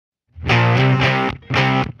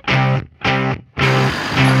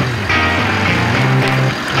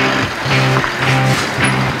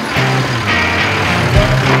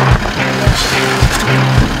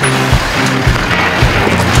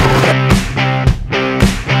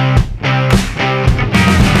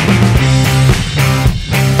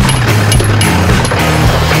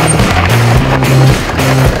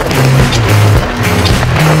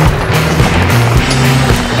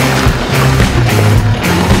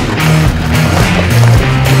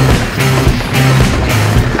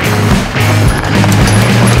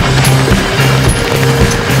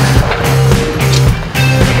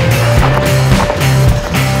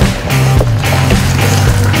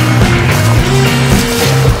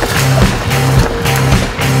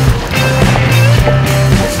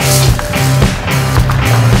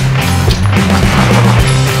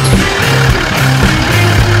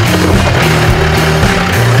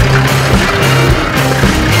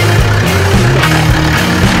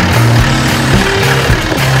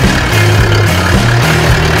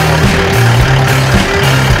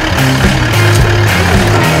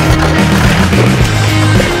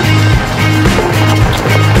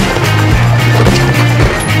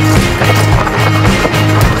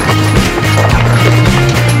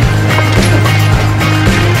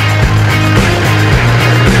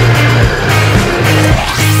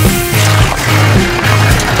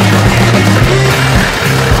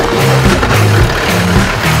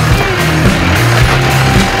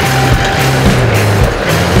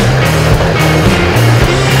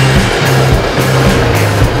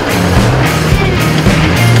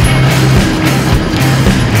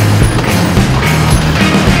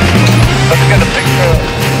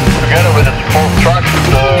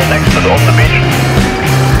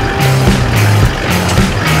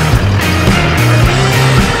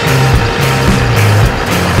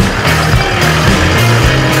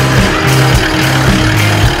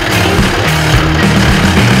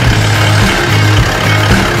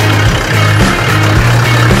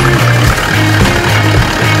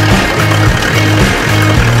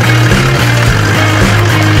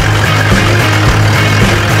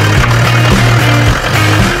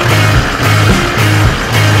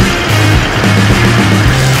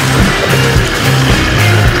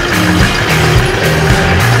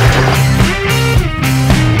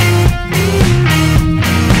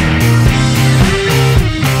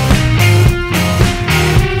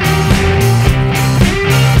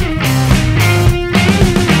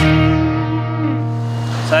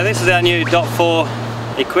new DOT4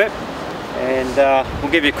 EQUIP, and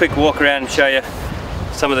we'll give you a quick walk around and show you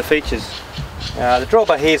some of the features. The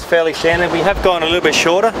drawbar here is fairly standard. We have gone a little bit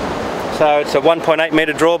shorter, so it's a 1.8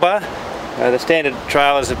 metre drawbar. The standard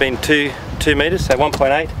trailers have been 2 metres, so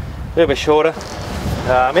 1.8, a little bit shorter.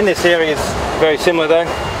 In this area is very similar though,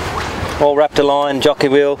 all Raptor line, jockey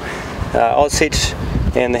wheel, Oz hitch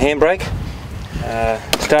and the handbrake,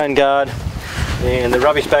 stone guard and the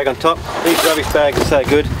rubbish bag on top. These rubbish bags are so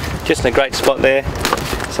good, just in a great spot there.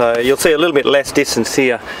 So you'll see a little bit less distance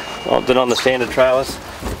here than on the standard trailers.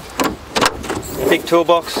 Big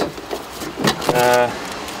toolbox,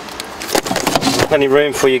 plenty of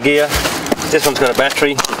room for your gear. This one's got a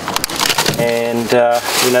battery, and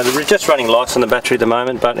you know, we're just running lights on the battery at the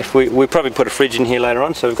moment, but if we probably put a fridge in here later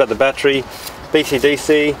on. So we've got the battery,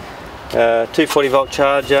 BC-DC, 240 volt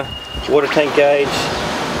charger, water tank gauge,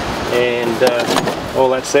 and all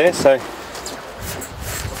that's there. So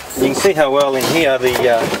you can see how well in here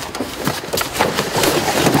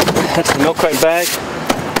that's the milk crate bag.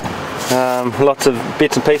 Lots of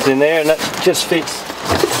bits and pieces in there, and that just fits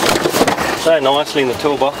so nicely in the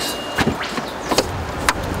toolbox.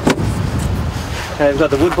 We've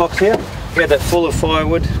got the wood box here. We had that full of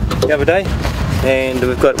firewood the other day, and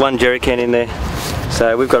we've got one jerry can in there,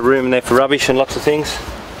 so we've got room in there for rubbish and lots of things.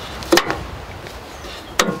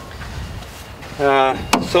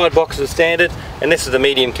 Side boxes are standard, and this is the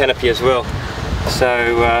medium canopy as well,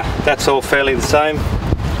 so that's all fairly the same.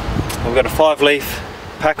 We've got a 5-leaf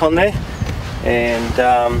pack on there, and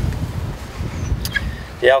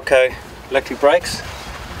the Alco electric brakes.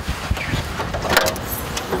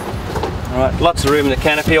 Alright, lots of room in the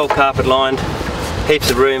canopy, all carpet lined, heaps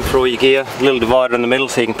of room for all your gear, a little divider in the middle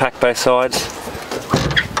so you can pack both sides.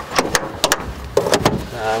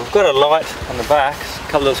 We've got a light on the back, a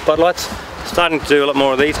couple of spotlights. Starting to do a lot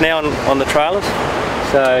more of these now on the trailers,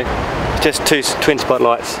 so just 2 twin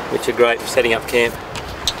spotlights, which are great for setting up camp.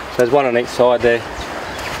 So there's one on each side there.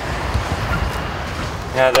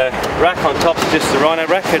 Now the rack on top is just the Rhino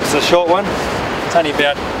rack. It's a short one. It's only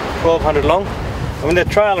about 1200 long. I mean, the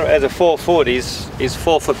trailer as a 4 foot is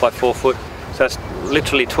 4 foot by 4 foot, so it's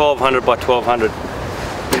literally 1200 by 1200.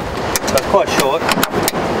 So it's quite short.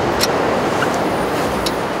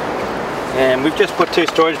 And we've just put 2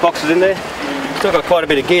 storage boxes in there. Still got quite a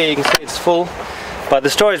bit of gear. You can see it's full, but the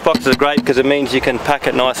storage boxes are great because it means you can pack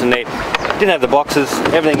it nice and neat. Didn't have the boxes.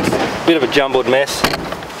 Everything's a bit of a jumbled mess,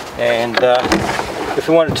 and if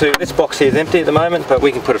we wanted to, this box here is empty at the moment, but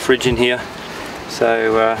we can put a fridge in here.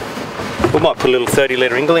 So we might put a little 30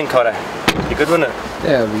 litre Ingle in, Cotto. Be good, wouldn't it?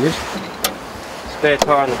 Yeah, it'll be good. Spare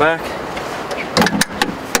tyre on the back.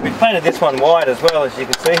 We've painted this one white as well, as you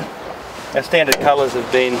can see. Our standard colours have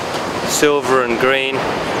been silver and green.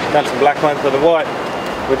 Done some black ones, but the white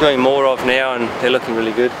we're doing more of now, and they're looking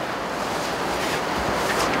really good.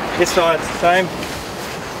 This side's the same.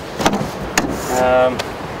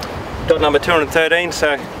 Dot number 213,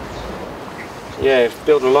 so yeah, we've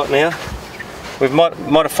built a lot now. We've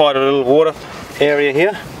modified a little water area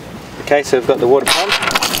here. Okay, so we've got the water pump,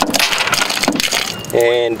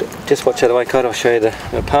 and just watch out of the way, Cod, I'll show you the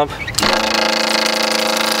pump.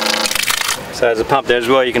 So there's a pump there as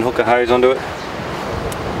well, you can hook a hose onto it.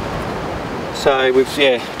 So we've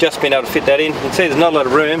just been able to fit that in. You can see there's not a lot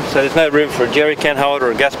of room, so there's no room for a jerry can holder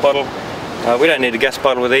or a gas bottle. We don't need a gas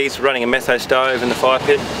bottle with these, we're running a metho stove in the fire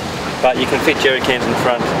pit, but you can fit jerry cans in the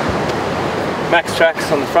front.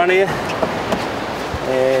 MAXTRAX on the front here,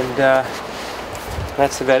 and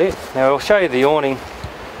that's about it. Now I'll show you the awning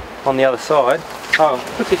on the other side. Oh,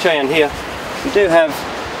 quickly show you on here. We do have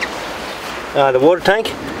the water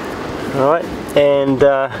tank, alright, and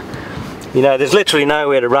you know, there's literally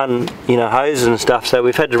nowhere to run, you know, hoses and stuff, so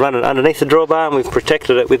we've had to run it underneath the drawbar, and we've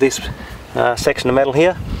protected it with this section of metal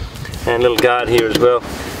here, and a little guard here as well.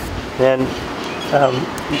 And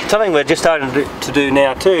something we're just starting to do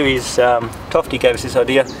now too is, Tofty gave us this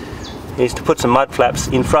idea, is to put some mud flaps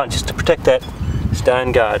in front just to protect that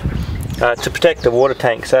stone guard, to protect the water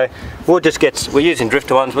tank. So we're using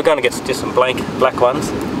Drifta ones, we're going to get just some black ones,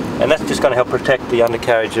 and that's just going to help protect the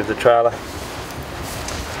undercarriage of the trailer.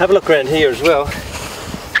 Have a look around here as well.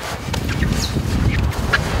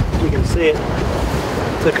 You can see it.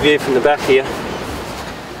 Quick view from the back here.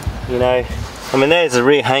 You know, I mean, there's a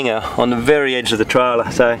rear hanger on the very edge of the trailer,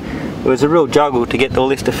 so it was a real juggle to get all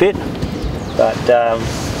this to fit, but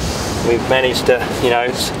we've managed to, you know,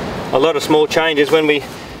 a lot of small changes. When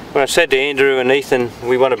I said to Andrew and Ethan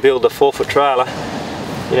we want to build a 4 foot trailer,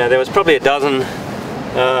 you know, there was probably a dozen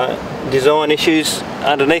design issues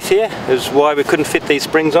underneath here. Is why we couldn't fit these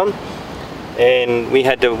springs on, and we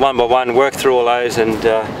had to one by one work through all those and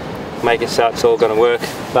make it so it's all going to work.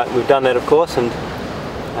 but we've done that of course, and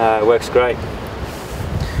it works great.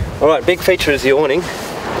 Alright, big feature is the awning.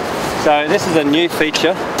 So this is a new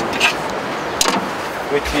feature,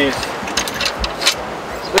 which is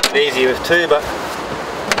a little bit easier with two, but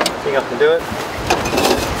I think I can do it.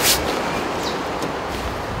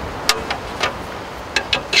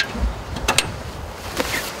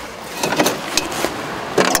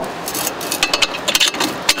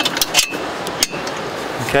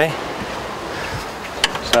 Okay,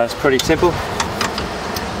 so it's pretty simple,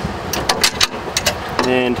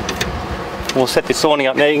 and we'll set this awning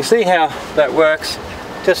up now. You can see how that works.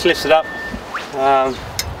 Just lifts it up.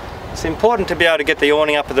 It's important to be able to get the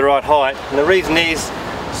awning up at the right height, and the reason is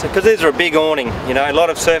because these are a big awning, you know, a lot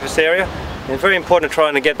of surface area, and it's very important to try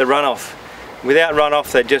and get the runoff. Without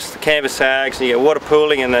runoff, the canvas sags and you get water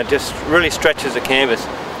pooling, and that just really stretches the canvas.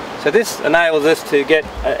 So this enables us to get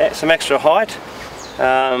some extra height,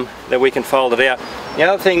 that we can fold it out. The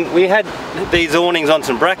other thing, we had these awnings on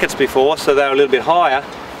some brackets before, so they were a little bit higher,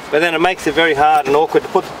 but then it makes it very hard and awkward to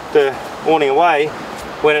put the awning away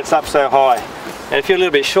when it's up so high. And if you're a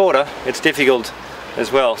little bit shorter, it's difficult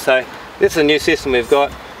as well. So this is a new system we've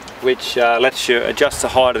got, which lets you adjust the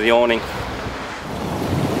height of the awning.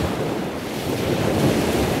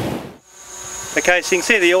 Okay, so you can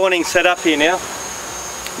see the awning set up here now.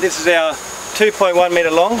 This is our 2.1 metre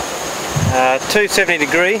long,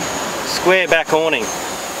 270-degree square back awning.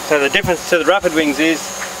 So the difference to the Rapid Wings is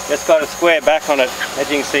it's got a square back on it, as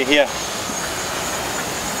you can see here.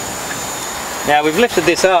 Now we've lifted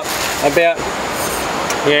this up about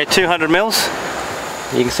 200 mils.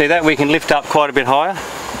 You can see that we can lift up quite a bit higher,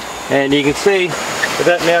 and you can see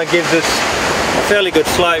that now gives us a fairly good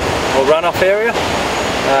slope or runoff area.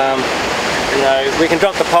 You know, we can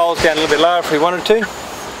drop the poles down a little bit lower if we wanted to,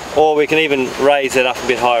 or we can even raise it up a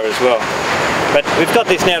bit higher as well. But we've got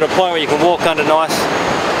this now to a point where you can walk under nice,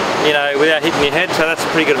 you know, without hitting your head, so that's a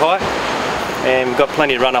pretty good height, and we've got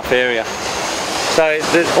plenty of runoff area. So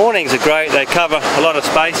the awnings are great, they cover a lot of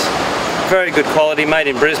space, very good quality, made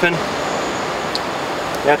in Brisbane.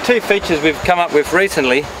 Now, two features we've come up with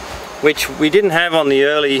recently, which we didn't have on the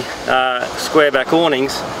early square back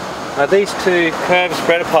awnings, are these two curved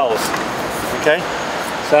spreader poles. Okay,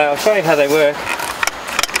 so I'll show you how they work.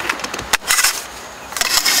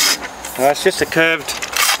 It's just a curved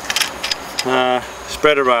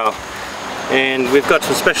spreader rail, and we've got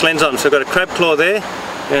some special ends on them. So we've got a crab claw there,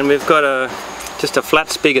 and we've got just a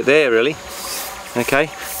flat spigot there, really.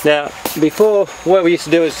 Okay, now before, what we used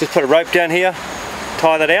to do is just put a rope down here,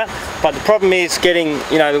 tie that out, but the problem is getting,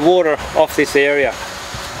 you know, the water off this area.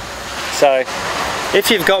 So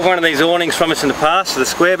if you've got one of these awnings from us in the past, the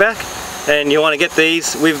square back, and you want to get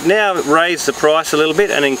these, we've now raised the price a little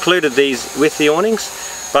bit and included these with the awnings.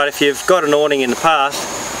 But if you've got an awning in the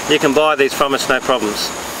past, you can buy these from us, no problems.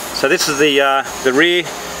 So this is the rear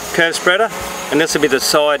curve spreader, and this will be the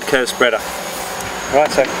side curve spreader. Right,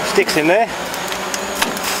 so sticks in there.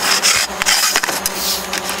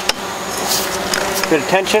 Bit of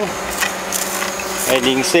tension, and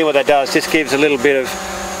you can see what that does. Just gives a little bit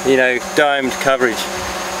of, you know, domed coverage.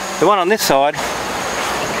 The one on this side,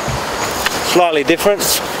 slightly different.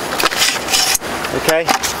 Okay,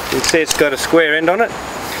 you can see it's got a square end on it.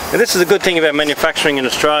 And this is a good thing about manufacturing in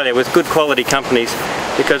Australia with good quality companies,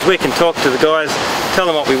 because we can talk to the guys, tell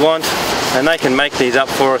them what we want, and they can make these up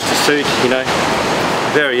for us to suit, you know,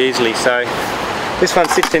 very easily. So this one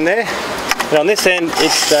sits in there, and on this end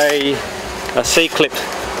it's a C-clip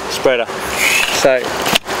spreader. So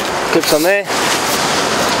clips on there,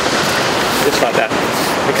 just like that.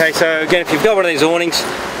 Okay, so again, if you've got one of these awnings,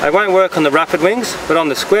 they won't work on the Rapid Wings, but on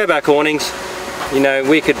the square back awnings, you know,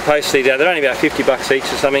 we could post these out. They're only about 50 bucks each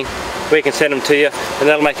or something. We can send them to you, and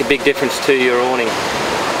that'll make a big difference to your awning.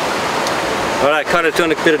 Alright, kind of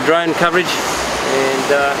doing a bit of drone coverage,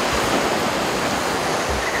 and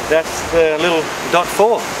that's the little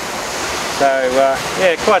DOT4. So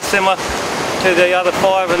yeah, quite similar to the other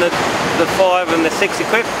 5 and the 5 and the 6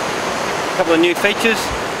 equip. A couple of new features,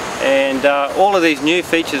 and all of these new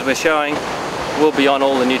features we're showing will be on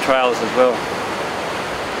all the new trailers as well.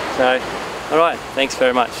 So, alright, thanks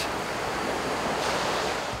very much.